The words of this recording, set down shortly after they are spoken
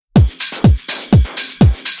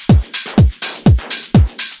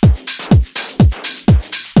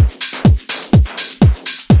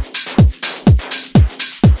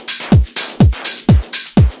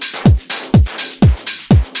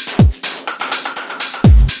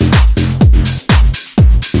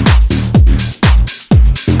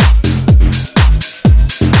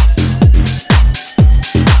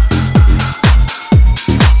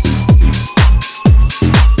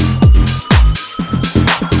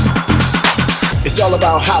all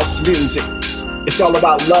about house music. It's all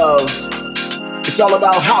about love. It's all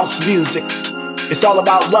about house music. It's all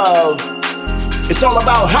about love. It's all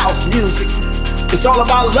about house music. It's all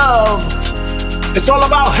about love. It's all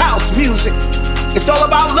about house music. It's all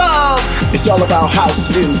about love. It's all about house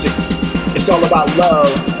music. It's all about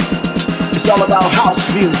love. It's all about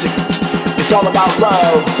house music. It's all about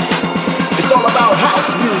love. It's all about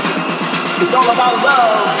house music. It's all about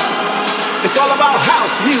love. It's all about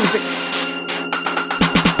house music.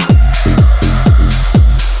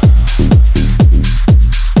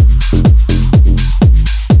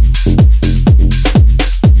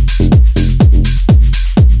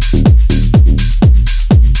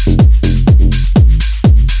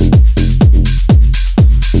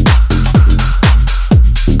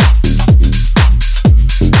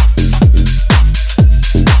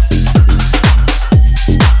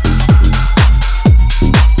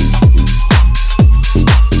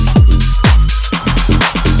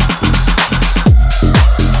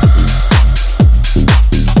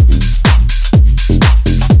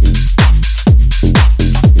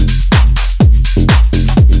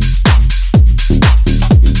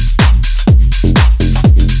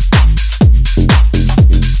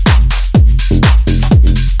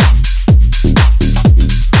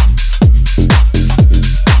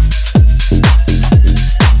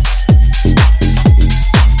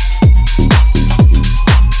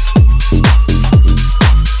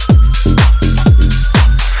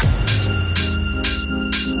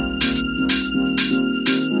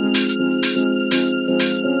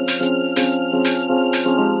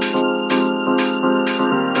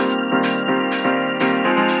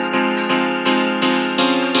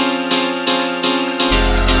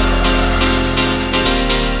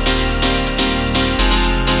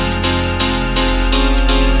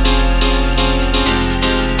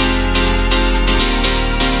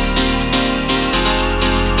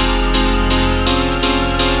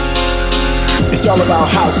 It's all about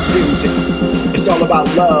house music. It's all about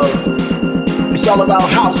love. It's all about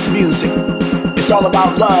house music. It's all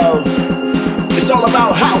about love. It's all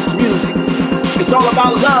about house music. It's all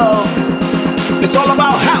about love. It's all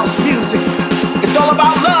about house music. It's all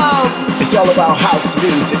about love. It's all about house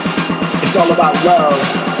music. It's all about love.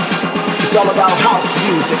 It's all about house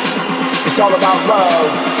music. It's all about love.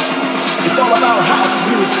 It's all about house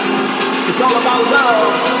music. It's all about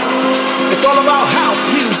love. It's all about house